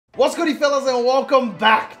What's goody fellas, and welcome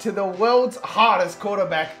back to the world's hardest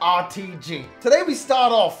quarterback, RTG. Today we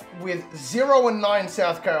start off with 0-9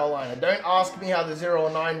 South Carolina. Don't ask me how the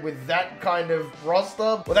 0-9 with that kind of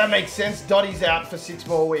roster. Well, that makes sense. Dottie's out for 6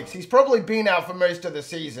 more weeks. He's probably been out for most of the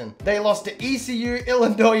season. They lost to ECU,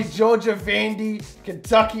 Illinois, Georgia, Vandy,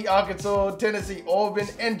 Kentucky, Arkansas, Tennessee, Auburn,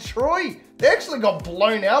 and Troy. They actually got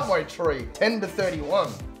blown out by Troy,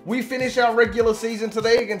 10-31. We finish our regular season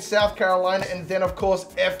today against South Carolina, and then of course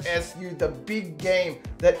FSU, the big game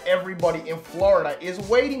that everybody in Florida is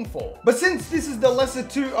waiting for. But since this is the lesser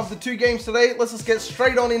two of the 2 games today, let's just get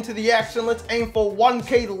straight on into the action. Let's aim for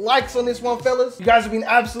 1K likes on this one, fellas. You guys have been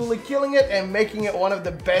absolutely killing it and making it one of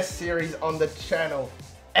the best series on the channel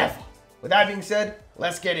ever. With that being said,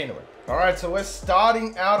 let's get into it. All right, so we're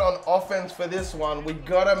starting out on offense for this one. We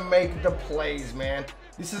gotta make the plays, man.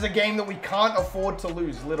 This is a game that we can't afford to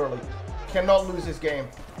lose, literally. Cannot lose this game.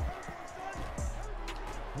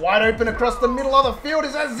 Wide open across the middle of the field.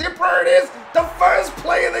 Is that zipper? It is. The first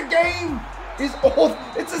play of the game is all.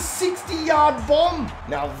 It's a 60-yard bomb.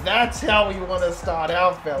 Now that's how we want to start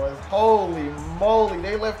out, fellas. Holy moly.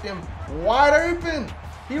 They left him wide open.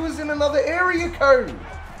 He was in another area code.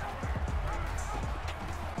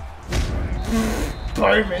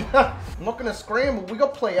 Bowman. I'm not going to scramble. We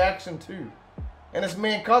got play action too. And it's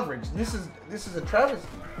man coverage. This is a travesty.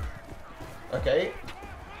 Okay.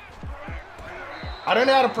 I don't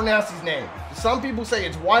know how to pronounce his name. Some people say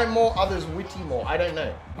it's Whitemore, others Whittymore. I don't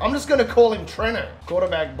know. I'm just going to call him Treno.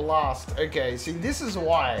 Quarterback blast. Okay, see, this is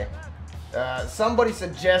why somebody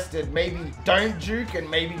suggested maybe don't juke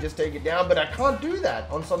and maybe just take it down, but I can't do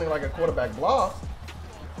that on something like a quarterback blast.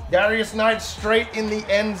 Darius Knight straight in the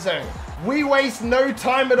end zone. We waste no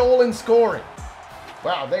time at all in scoring.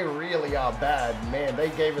 Wow, they really are bad. Man, they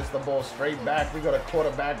gave us the ball straight back. We got a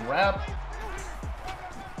quarterback wrap.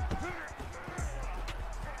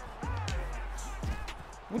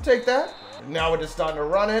 We'll take that. Now we're just starting to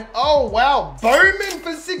run it. Oh, wow. Bowman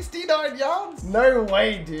for 69 yards? No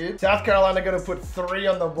way, dude. South Carolina going to put 3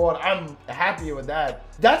 on the board. I'm happy with that.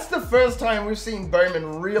 That's the first time we've seen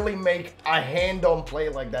Bowman really make a hand-on play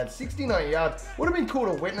like that. 69 yards. Would have been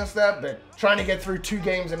cool to witness that, but trying to get through 2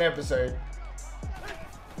 games an episode.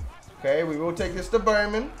 Okay, we will take this to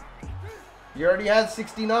Bowman. He already has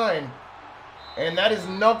 69. And that is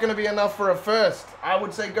not going to be enough for a first. I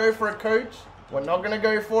would say go for it, coach. We're not going to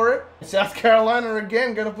go for it. South Carolina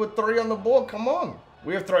again going to put 3 on the board. Come on.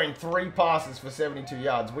 We have thrown 3 passes for 72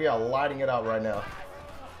 yards. We are lighting it up right now.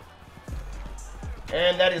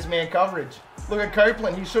 And that is man coverage. Look at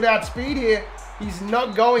Copeland. He should outspeed here. He's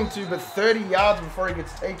not going to, but 30 yards before he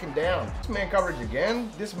gets taken down. It's man coverage again.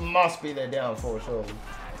 This must be their downfall, surely.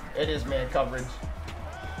 It is man coverage.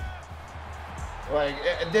 Like,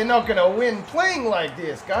 they're not going to win playing like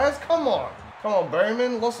this, guys. Come on. Come on,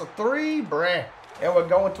 Bowman. Lost a 3. Breh. And we're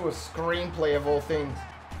going to a screenplay of all things.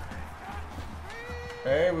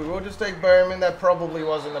 Okay, we will just take Bowman. That probably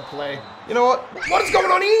wasn't a play. You know what? What is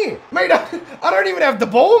going on here? Mate, I don't even have the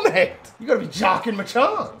ball, mate. You got to be jocking my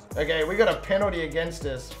chance. Okay, we got a penalty against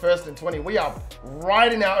us. 1st and 20. We are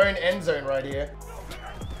right in our own end zone right here.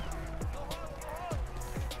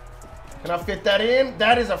 Can I fit that in?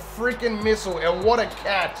 That is a freaking missile, and what a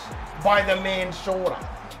catch by the man shorter.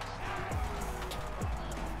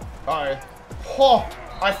 Alright. Oh,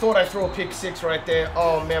 I thought I threw a pick 6 right there.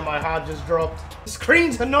 Oh man, my heart just dropped.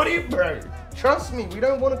 Screens are not it, bro. Trust me, we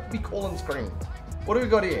don't want to be calling screens. What do we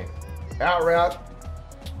got here? Out route.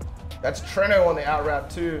 That's Treno on the out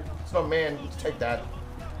route too. It's not man. Let's take that.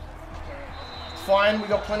 It's fine. We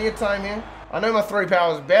got plenty of time here. I know my throw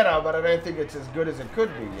power is better, but I don't think it's as good as it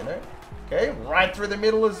could be, you know? Okay, right through the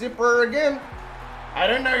middle of zipper again. I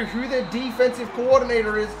don't know who their defensive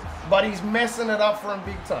coordinator is, but he's messing it up for him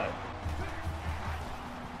big time.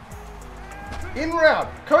 In route,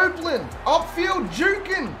 Copeland, upfield,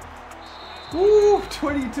 juking. Ooh,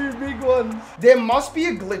 22 big ones. There must be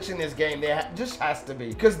a glitch in this game. There just has to be,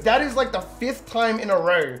 because that is like the 5th time in a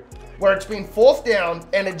row where it's been 4th down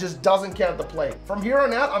and it just doesn't count the play. From here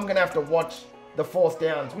on out, I'm going to have to watch the 4th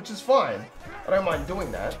downs, which is fine. I don't mind doing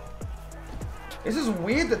that. It's just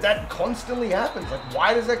weird that that constantly happens. Like,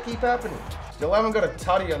 why does that keep happening? Still haven't got a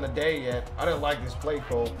tutty on the day yet. I don't like this play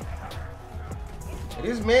call. It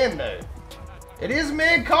is man, though. It is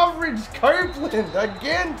man coverage. Copeland,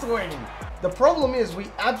 again 20. The problem is we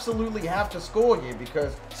absolutely have to score here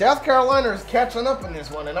because South Carolina is catching up in this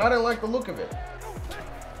one, and I don't like the look of it.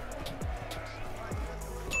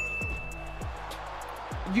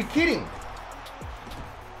 You're kidding.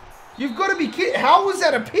 You've got to be kidding. How was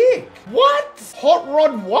that a pick? What? Hot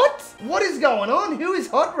Rod what? What is going on? Who is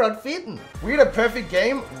Hot Rod fitting? We had a perfect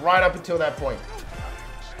game right up until that point.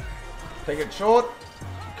 Take it short.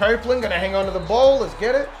 Copeland gonna hang on to the ball. Let's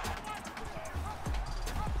get it.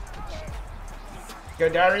 Go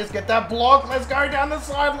Darius, get that block. Let's go down the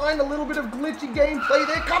sideline. A little bit of glitchy gameplay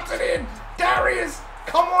there. Cuts it in. Darius,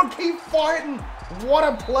 come on, keep fighting. What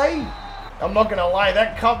a play. I'm not gonna lie,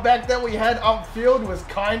 that cutback that we had upfield was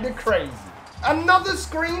kind of crazy. Another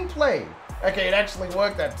screenplay. Okay, it actually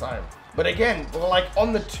worked that time. But again, we're like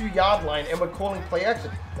on the 2-yard line and we're calling play action.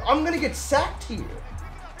 I'm gonna get sacked here.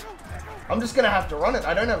 I'm just gonna have to run it.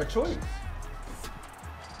 I don't have a choice.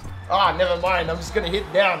 Ah, never mind. I'm just gonna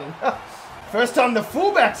hit down. First time the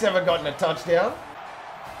fullback's ever gotten a touchdown.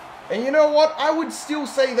 And you know what? I would still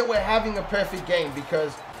say that we're having a perfect game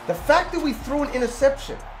because the fact that we threw an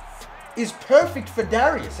interception is perfect for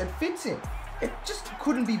Darius. It fits him. It just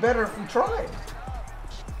couldn't be better if we tried.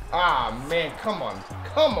 Ah, man, come on.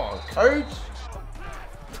 Come on, coach.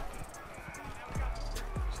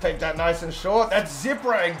 Let's take that nice and short. That's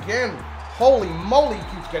zipper again. Holy moly,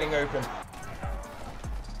 keeps getting open.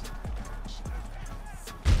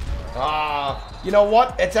 Ah, you know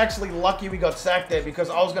what? It's actually lucky we got sacked there because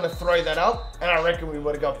I was going to throw that up and I reckon we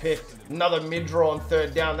would have got picked. Another mid-draw on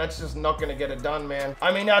 3rd down. That's just not going to get it done, man.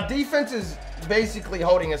 I mean, our defense is basically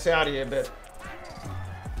holding us out here, but...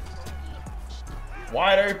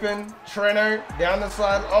 Wide open. Treno down the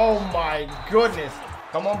side. Oh, my goodness.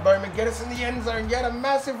 Come on, Bowman. Get us in the end zone. You had a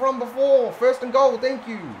massive run before. 1st and goal. Thank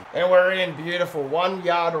you. And we're in. Beautiful.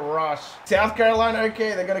 1-yard rush. South Carolina,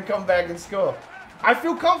 okay. They're going to come back and score. I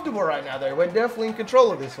feel comfortable right now, though. We're definitely in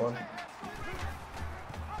control of this one.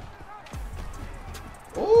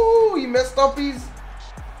 Ooh, he messed up his...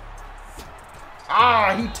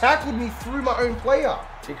 Ah, he tackled me through my own player.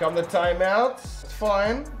 Here come the timeouts. It's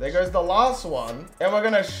fine. There goes the last one. And we're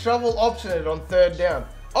going to shovel option it on 3rd down.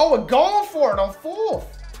 Oh, we're going for it on 4th.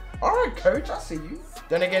 All right, coach, I see you.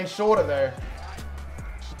 Then again, shorter, though.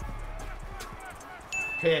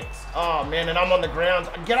 Picked. Oh, man, and I'm on the ground.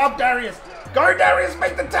 Get up, Darius. Go, Darius,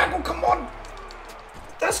 make the tackle, come on.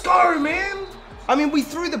 Let's go, man. I mean, we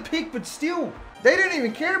threw the pick, but still, they didn't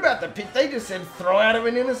even care about the pick. They just said, throw out of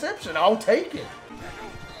an interception. I'll take it.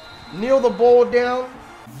 Kneel the ball down.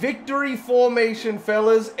 Victory formation,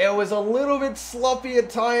 fellas. It was a little bit sloppy at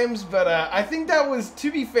times, but I think that was,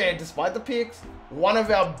 to be fair, despite the picks, one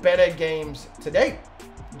of our better games today.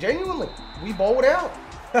 Genuinely, we balled out.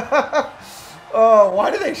 Oh, why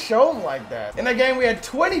do they show them like that? In the game, we had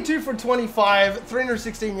 22 for 25,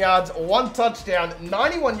 316 yards, 1 touchdown,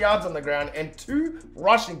 91 yards on the ground, and 2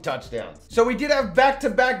 rushing touchdowns. So we did have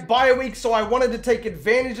back-to-back bye weeks, so I wanted to take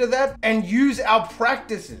advantage of that and use our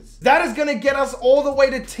practices. That is going to get us all the way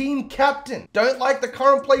to team captain. Don't like the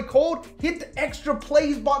current play called? Hit the extra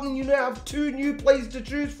plays button and you now have 2 new plays to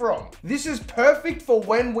choose from. This is perfect for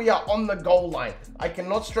when we are on the goal line. I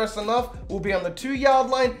cannot stress enough, we'll be on the 2-yard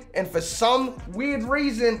line, and for some weird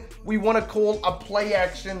reason, we want to call a play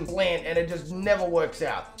action slant and it just never works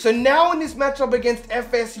out. So now in this matchup against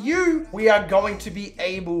FSU, we are going to be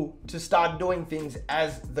able to start doing things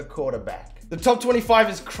as the quarterback. The top 25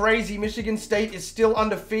 is crazy. Michigan State is still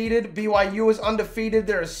undefeated. BYU is undefeated.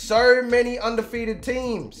 There are so many undefeated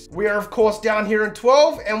teams. We are, of course, down here in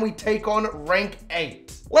 12, and we take on rank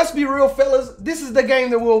 8. Let's be real, fellas. This is the game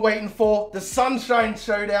that we were waiting for. The Sunshine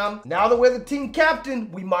Showdown. Now that we're the team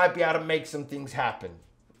captain, we might be able to make some things happen.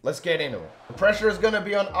 Let's get into it. The pressure is going to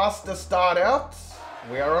be on us to start out.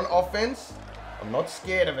 We are on offense. I'm not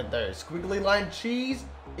scared of it, though. Squiggly line cheese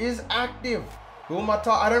is active. Who am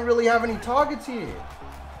I don't really have any targets here.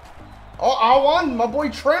 Oh, R1, my boy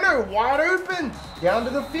Treno, wide open. Down to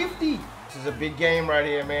the 50. This is a big game right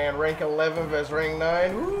here, man. Rank 11 versus rank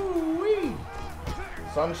 9. Ooh-wee.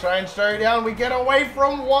 Sunshine Showdown. We get away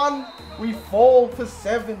from 1. We fall for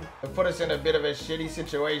 7. It put us in a bit of a shitty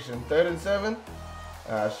situation. 3rd and 7.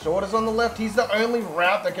 Short is on the left. He's the only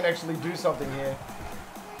route that can actually do something here.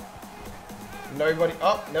 Nobody.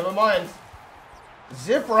 Oh, never mind.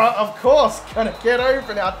 Zipper, of course, gonna get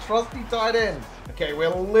open, our trusty tight end. Okay, we're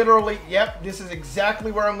literally, yep, this is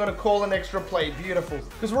exactly where I'm gonna call an extra play. Beautiful.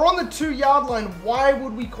 Because we're on the 2-yard line, why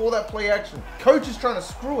would we call that play action? Coach is trying to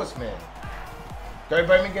screw us, man. Go,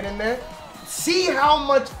 Bowman, get in there. See how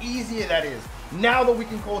much easier that is now that we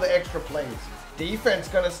can call the extra plays. Defense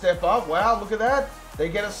gonna step up. Wow, look at that. They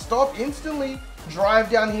get a stop instantly. Drive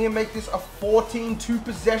down here, make this a 14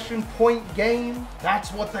 2-possession point game.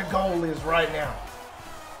 That's what the goal is right now.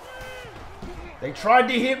 They tried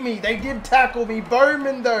to hit me. They did tackle me.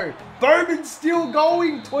 Bowman, though. Bowman's still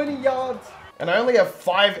going 20 yards. And I only have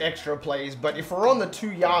 5 extra plays, but if we're on the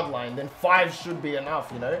 2-yard line, then 5 should be enough,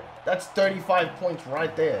 you know? That's 35 points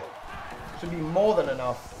right there. Should be more than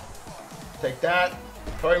enough. Take that.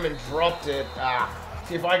 Bowman dropped it. Ah.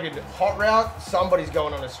 See if I could hot route. Somebody's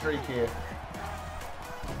going on a streak here.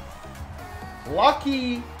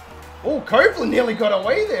 Lucky. Oh, Copeland nearly got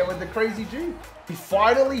away there with the crazy G. We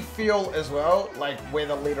finally feel as well like we're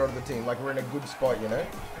the leader of the team. Like we're in a good spot, you know?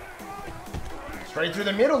 Straight through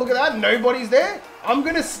the middle. Look at that. Nobody's there. I'm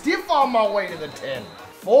going to stiff arm my way to the 10.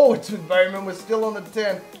 Forwards with Bowman. We're still on the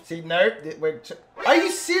 10. See, nope. Are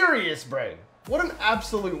you serious, bro? What an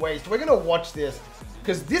absolute waste. We're going to watch this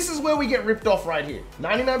because this is where we get ripped off right here.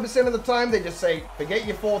 99% of the time, they just say, forget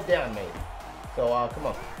your 4th down, mate. So, come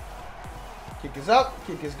on. Kick is up.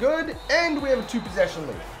 Kick is good. And we have a 2-possession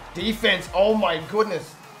lead. Defense. Oh, my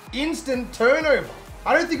goodness. Instant turnover.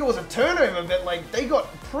 I don't think it was a turnover, but, like, they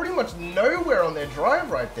got pretty much nowhere on their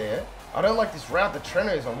drive right there. I don't like this route the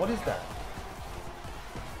Treno's on. What is that?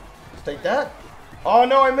 Let's take that. Oh,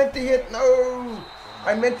 no, I meant to hit. No.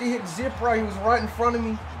 I meant to hit Zipra. He was right in front of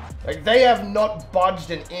me. Like, they have not budged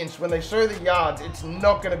an inch. When they show the yards, it's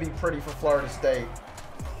not going to be pretty for Florida State.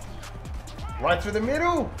 Right through the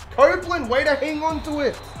middle. Copeland, way to hang on to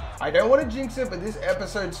it. I don't want to jinx it, but this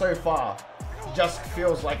episode so far just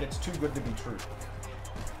feels like it's too good to be true.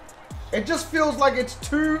 It just feels like it's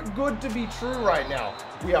too good to be true right now.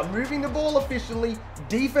 We are moving the ball efficiently.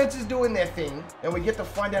 Defense is doing their thing. And we get to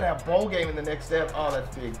find out our bowl game in the next step. Oh,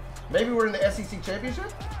 that's big. Maybe we're in the SEC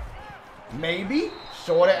Championship? Maybe.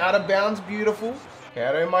 Shorter out of bounds. Beautiful. Okay,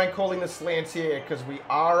 I don't mind calling the slants here because we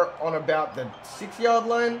are on about the 6-yard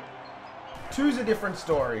line. 2's a different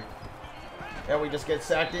story. And we just get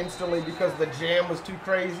sacked instantly because the jam was too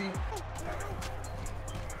crazy.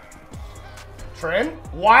 Trent,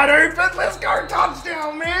 wide open. Let's go.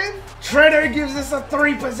 Touchdown, man. Trento gives us a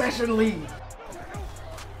 3-possession lead.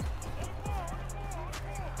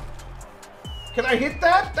 Can I hit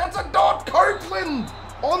that? That's a dot. Copeland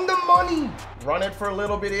on the money. Run it for a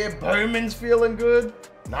little bit here. Bowman's feeling good.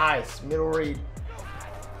 Nice. Middle read.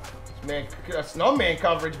 Man, that's not man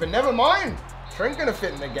coverage, but never mind. Trent gonna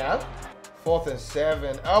fit in the gap. 4th and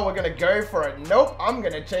 7. Oh, we're going to go for it. Nope, I'm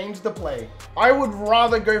going to change the play. I would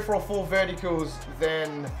rather go for a full verticals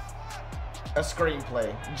than a screen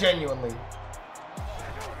play. Genuinely.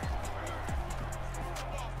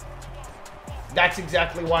 That's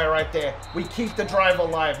exactly why right there. We keep the drive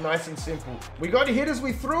alive. Nice and simple. We got hit as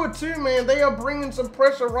we threw it too, man. They are bringing some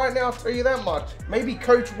pressure right now, I'll tell you that much. Maybe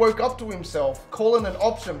coach woke up to himself, calling an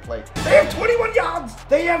option play. They have 21 yards.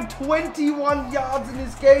 They have 21 yards in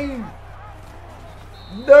this game.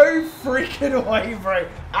 No freaking way, bro.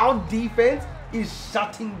 Our defense is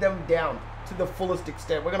shutting them down to the fullest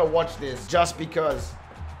extent. We're going to watch this just because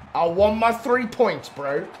I want my 3 points,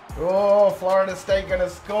 bro. Oh, Florida State going to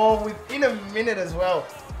score within a minute as well.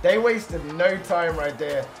 They wasted no time right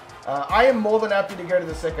there. I am more than happy to go to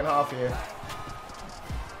the second half here.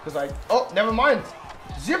 Because oh, never mind.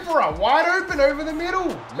 Zipra wide open over the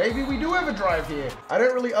middle. Maybe we do have a drive here. I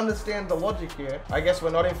don't really understand the logic here. I guess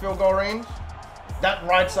we're not in field goal range. That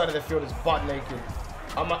right side of the field is butt naked.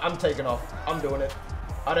 I'm taking off. I'm doing it.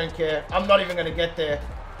 I don't care. I'm not even going to get there.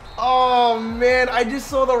 Oh, man. I just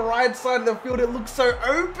saw the right side of the field. It looks so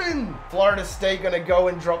open. Florida State going to go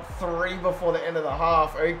and drop 3 before the end of the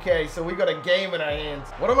half. Okay, so we got a game in our hands.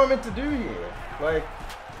 What am I meant to do here? Like,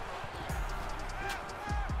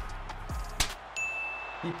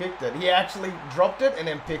 he picked it. He actually dropped it and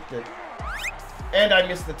then picked it. And I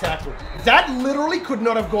missed the tackle. That literally could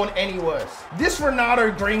not have gone any worse. This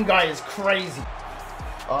Renato Green guy is crazy.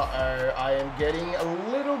 Uh-oh, I am getting a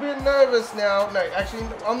little bit nervous now. No, actually,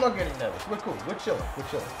 I'm not getting nervous. We're cool. We're chilling. We're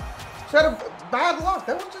chilling. Just had a bad luck.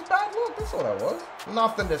 That was just bad luck. That's all that was.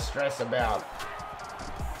 Nothing to stress about.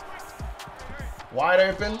 Wide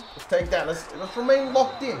open. Let's take that. Let's remain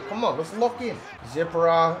locked in. Come on, let's lock in.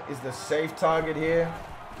 Zipra is the safe target here.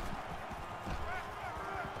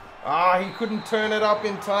 Ah, he couldn't turn it up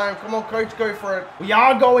in time. Come on, coach, go for it. We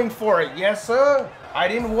are going for it. Yes, sir. I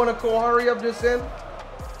didn't want to call hurry up just then.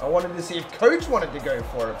 I wanted to see if coach wanted to go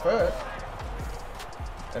for it first.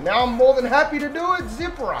 And now I'm more than happy to do it.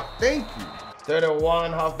 Zipper. Thank you.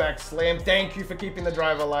 3rd-and-1, halfback slam. Thank you for keeping the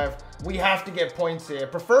drive alive. We have to get points here.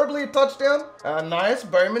 Preferably a touchdown. Nice.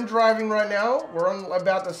 Bowman driving right now. We're on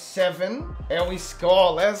about the 7. And we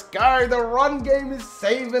score. Let's go. The run game is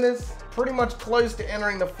saving us. Pretty much close to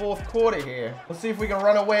entering the 4th quarter here. Let's see if we can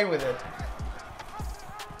run away with it.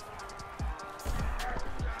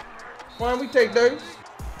 Why don't we take those?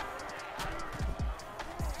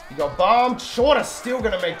 You got bombed. Shorter still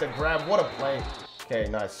going to make the grab. What a play. Okay,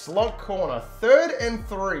 nice. Slot corner.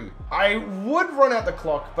 3rd-and-3. I would run out the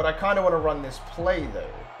clock, but I kind of want to run this play,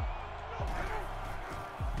 though.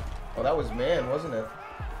 Oh, that was man, wasn't it?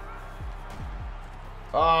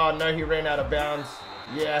 Oh, no, he ran out of bounds.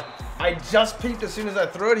 Yeah, I just peeped as soon as I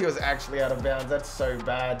threw it. He was actually out of bounds. That's so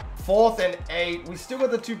bad. 4th and 8. We still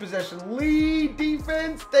got the 2-possession lead.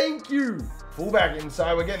 Defense, thank you. Fullback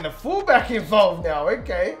inside. We're getting the fullback involved now.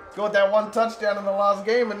 Okay. Got that 1 touchdown in the last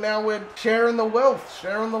game, and now we're sharing the wealth,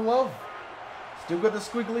 sharing the love. Still got the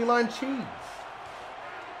squiggly line cheese.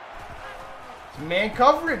 Man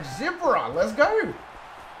coverage. Zipper. Let's go.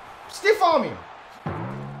 Stiff arm him.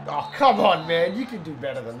 Oh, come on, man. You can do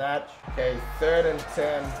better than that. Okay, 3rd and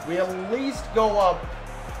 10. We at least go up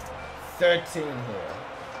 13 here.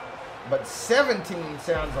 But 17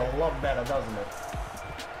 sounds a lot better, doesn't it?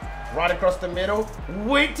 Right across the middle.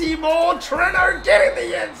 Witty ball. Treno, get in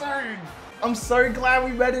the end zone. I'm so glad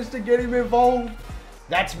we managed to get him involved.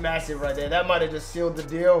 That's massive right there. That might have just sealed the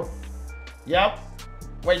deal. Yep.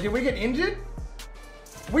 Wait, did we get injured?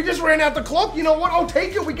 We just ran out the clock. You know what? I'll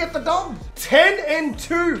take it. We get the dub. 10 and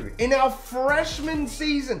 2 in our freshman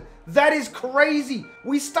season. That is crazy.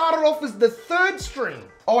 We started off as the 3rd string.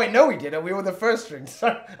 Oh, I know we did it. We were the 1st string.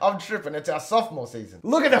 So I'm tripping. It's our sophomore season.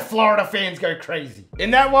 Look at the Florida fans go crazy.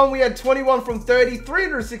 In that one, we had 21 from 30,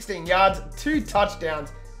 316 yards, 2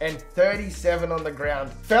 touchdowns, and 37 on the ground.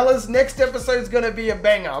 Fellas, next episode is going to be a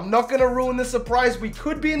banger. I'm not going to ruin the surprise. We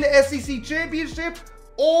could be in the SEC championship,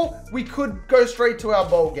 or we could go straight to our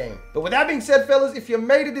bowl game. But with that being said, fellas, if you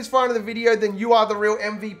made it this far into the video, then you are the real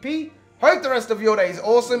MVP. Hope the rest of your day is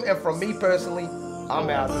awesome. And from me personally, I'm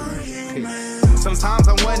out. Peace. Sometimes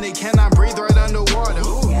I wonder, can I breathe right underwater?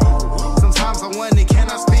 Sometimes I wonder, can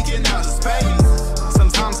I speak in outer space?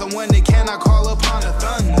 Sometimes I wonder, can I call upon the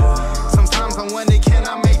thunder? Sometimes I wonder, can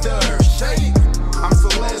I make the earth shake? I'm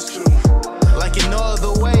celestial, like in no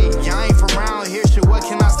other way.